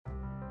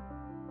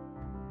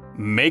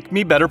Make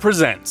Me Better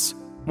presents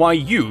Why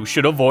You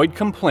Should Avoid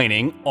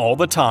Complaining All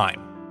the Time.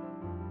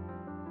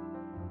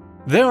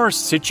 There are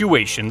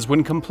situations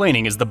when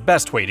complaining is the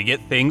best way to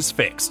get things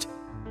fixed.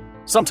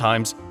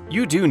 Sometimes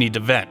you do need to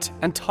vent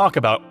and talk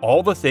about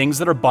all the things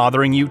that are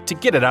bothering you to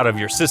get it out of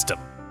your system.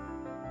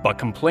 But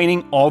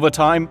complaining all the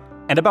time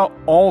and about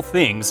all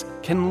things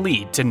can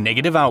lead to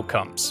negative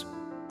outcomes.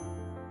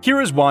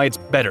 Here is why it's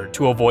better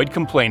to avoid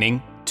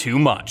complaining too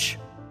much.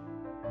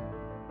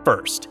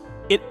 First,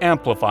 it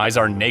amplifies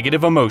our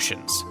negative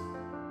emotions.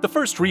 The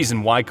first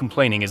reason why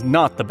complaining is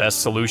not the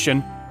best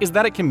solution is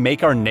that it can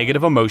make our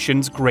negative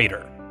emotions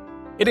greater.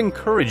 It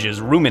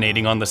encourages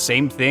ruminating on the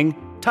same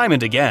thing time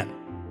and again,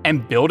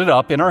 and build it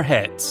up in our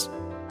heads.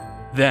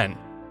 Then,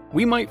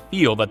 we might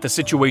feel that the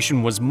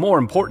situation was more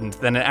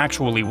important than it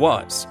actually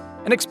was,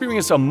 and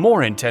experience a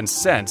more intense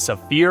sense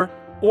of fear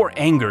or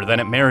anger than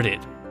it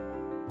merited.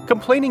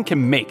 Complaining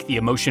can make the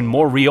emotion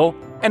more real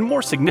and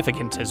more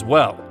significant as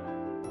well.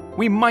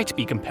 We might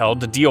be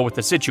compelled to deal with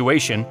the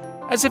situation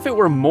as if it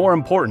were more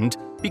important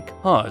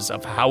because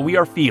of how we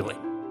are feeling.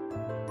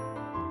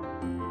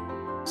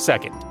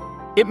 Second,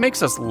 it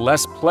makes us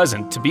less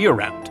pleasant to be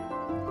around.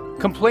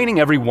 Complaining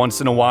every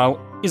once in a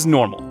while is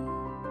normal.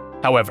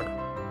 However,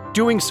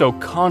 doing so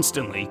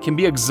constantly can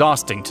be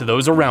exhausting to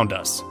those around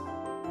us.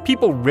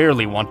 People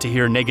rarely want to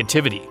hear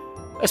negativity,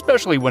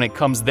 especially when it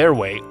comes their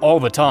way all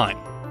the time.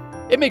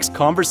 It makes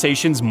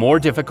conversations more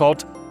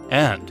difficult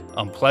and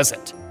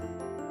unpleasant.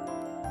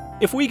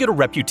 If we get a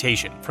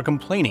reputation for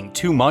complaining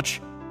too much,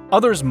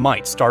 others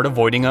might start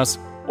avoiding us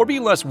or be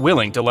less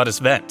willing to let us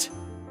vent,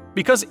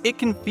 because it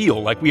can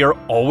feel like we are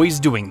always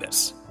doing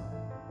this.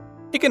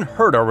 It can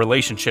hurt our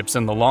relationships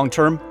in the long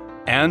term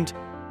and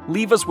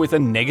leave us with a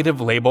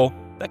negative label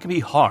that can be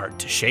hard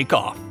to shake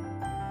off.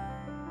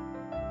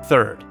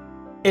 Third,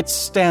 it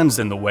stands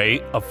in the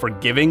way of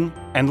forgiving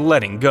and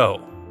letting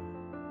go.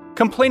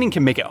 Complaining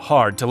can make it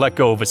hard to let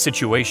go of a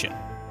situation.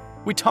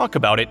 We talk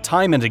about it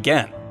time and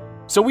again,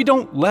 so we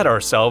don't let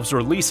ourselves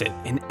release it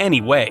in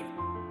any way.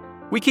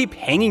 We keep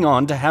hanging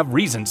on to have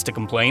reasons to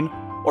complain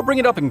or bring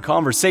it up in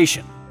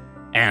conversation.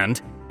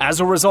 And, as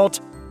a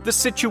result, the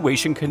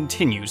situation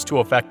continues to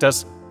affect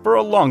us for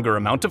a longer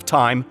amount of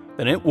time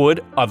than it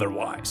would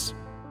otherwise.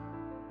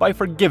 By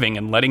forgiving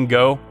and letting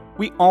go,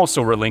 we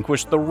also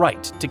relinquish the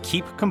right to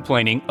keep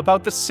complaining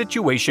about the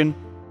situation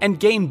and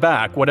gain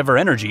back whatever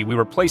energy we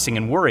were placing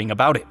in worrying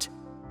about it.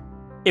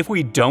 If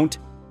we don't,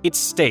 it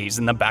stays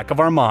in the back of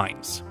our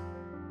minds.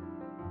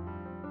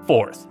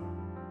 Fourth,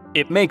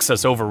 it makes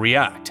us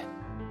overreact.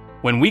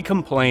 When we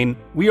complain,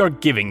 we are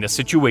giving the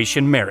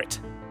situation merit.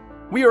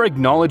 We are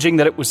acknowledging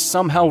that it was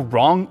somehow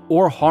wrong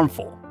or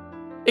harmful.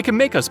 It can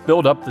make us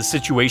build up the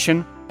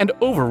situation and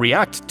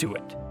overreact to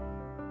it.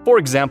 For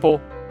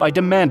example, by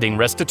demanding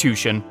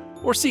restitution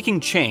or seeking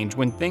change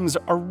when things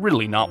are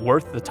really not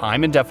worth the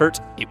time and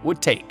effort it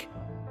would take.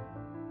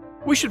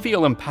 We should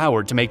feel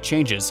empowered to make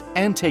changes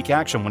and take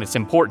action when it's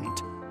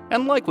important,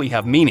 and likely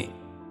have meaning.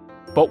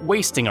 But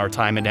wasting our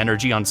time and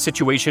energy on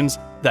situations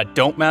that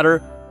don't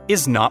matter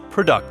is not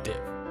productive.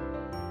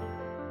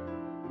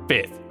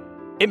 Fifth,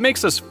 it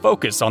makes us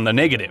focus on the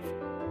negative.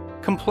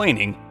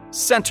 Complaining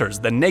centers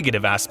the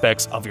negative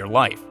aspects of your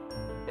life.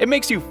 It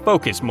makes you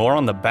focus more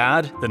on the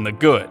bad than the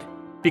good,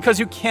 because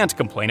you can't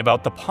complain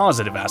about the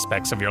positive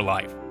aspects of your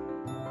life.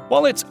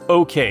 While it's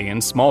okay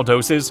in small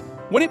doses,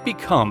 when it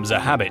becomes a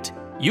habit,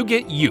 you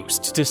get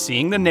used to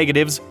seeing the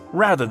negatives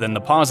rather than the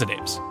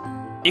positives.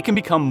 It can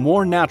become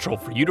more natural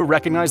for you to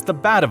recognize the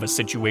bad of a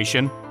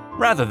situation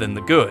rather than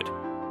the good,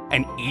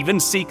 and even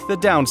seek the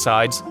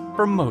downsides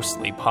for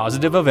mostly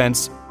positive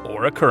events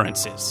or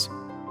occurrences.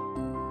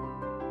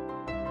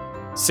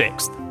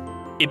 Sixth,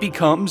 it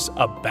becomes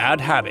a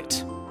bad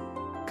habit.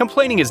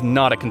 Complaining is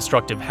not a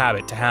constructive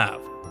habit to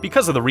have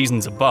because of the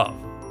reasons above,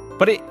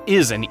 but it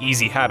is an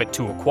easy habit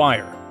to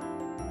acquire.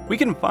 We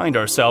can find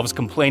ourselves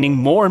complaining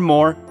more and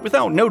more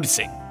without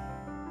noticing.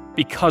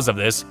 Because of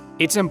this,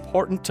 it's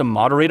important to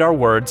moderate our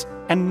words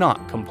and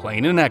not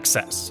complain in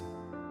excess.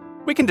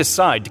 We can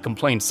decide to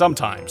complain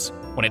sometimes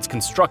when it's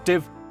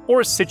constructive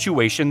or a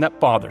situation that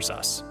bothers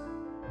us,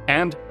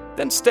 and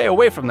then stay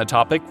away from the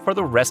topic for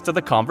the rest of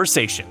the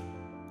conversation.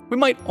 We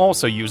might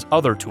also use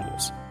other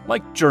tools,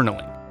 like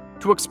journaling,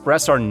 to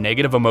express our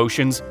negative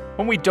emotions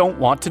when we don't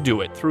want to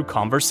do it through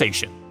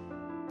conversation.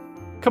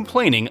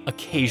 Complaining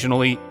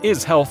occasionally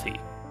is healthy.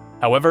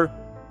 However,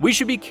 we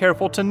should be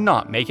careful to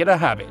not make it a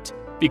habit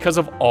because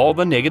of all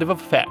the negative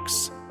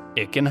effects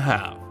it can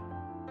have.